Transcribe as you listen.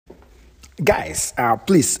Guys,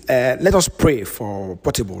 please let us pray for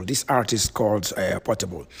Portable. This artist called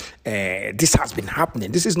Portable. This has been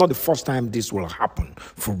happening. This is not the first time this will happen,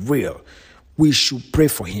 for real. We should pray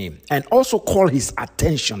for him and also call his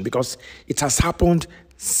attention, because it has happened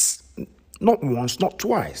not once, not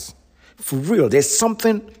twice. For real, there's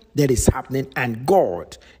something that is happening and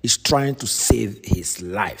God is trying to save his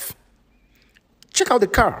life. Check out the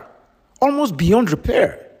car, almost beyond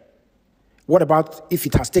repair. What about if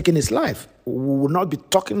it has taken his life? We will not be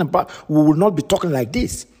talking like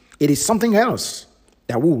this. It is something else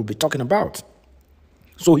that we will be talking about.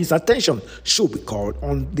 So his attention should be called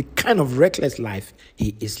on the kind of reckless life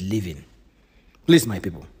he is living. Please, my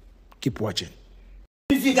people, keep watching.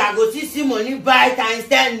 Music, I go see money buy times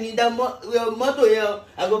 10 in the motor here.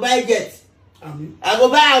 I go buy jet. I go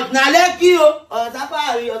buy out now. Let you or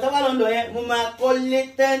Safari or Tapa London. Mama call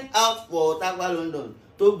 10 out for Tapa London.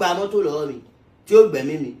 To buy motor lorry. To buy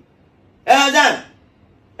me. Done.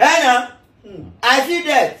 Now, I see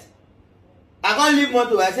that. I can't leave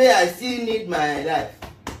motor. I say I still need my life.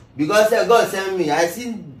 Because God sent me. I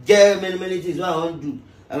still get many things what I want to do.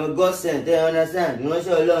 I'm a God sent. They understand. You know,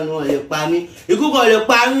 say Ọlọ́run wọ́n lè pa mí. Ikú kan lè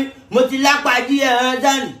pa mí. Mo ti lápájí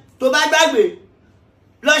understand. Tó bá gbàgbé.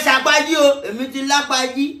 Lọ ṣàpájí o. Èmi ti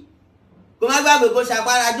lápájí. Kó má gbàgbé kó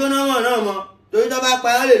ṣàpára jóná mọ̀ náà mọ̀. Torí tó bá pa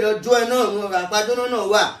ọ́ lè lọ jó ẹ náà mọ̀. Àpá jóná náà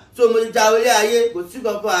wà. So mo ti ja orí ayé. Kò sí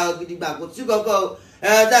kankan àgidigba. Kò sí kankan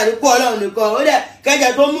understand. Ikú Ọlọ́run nìkan. Ó dẹ̀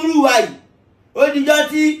kẹ́jẹ̀ tó múrù wá yìí. Ó dijọ́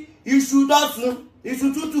tí iṣu tó sun.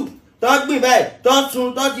 Iṣu tútù. Tó gbìn báyìí. Tó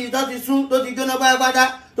sun. Tó ti sun. Tó ti jóná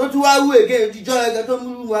pátápátá. Tó tún wá wú èké ìdíjọ́ ẹgbẹ́ tó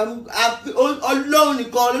mú wa Ọlọ́run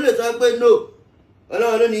nìkan ló lè sọ pé no.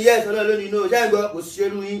 Ọlọ́run ló ní yes, Ọlọ́run ló ní no. Ṣé ìgbọ́ kò sí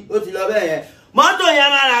ṣerú yín, ó ti lọ bẹ́ẹ̀ yẹn. Mọ́tò yẹn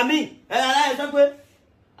máa rà mí. Ẹ̀rọ aláìsí sọ pé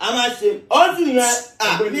a máa ṣe. Ó sì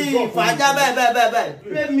yẹn ní ìfàjá bẹ́ẹ̀.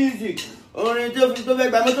 Play music. Orin tó fẹ́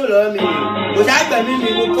gba mọ́tò lọ́wọ́ mi. Kò ṣàgbẹ̀mí mi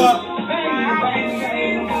mo kọ́.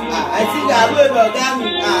 Àti ìyàwó ìbọn ọ̀gá mi.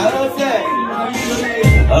 Ó sẹ̀.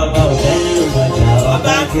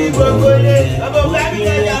 Ọba kí gbogbo lé, ọba ògbà kí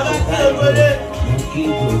ẹja ọba kí gbogbo lé. Kí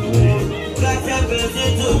gbogbo lé. Gbàtẹ́ gbèsè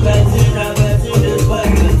tó gbàtẹ́ náà.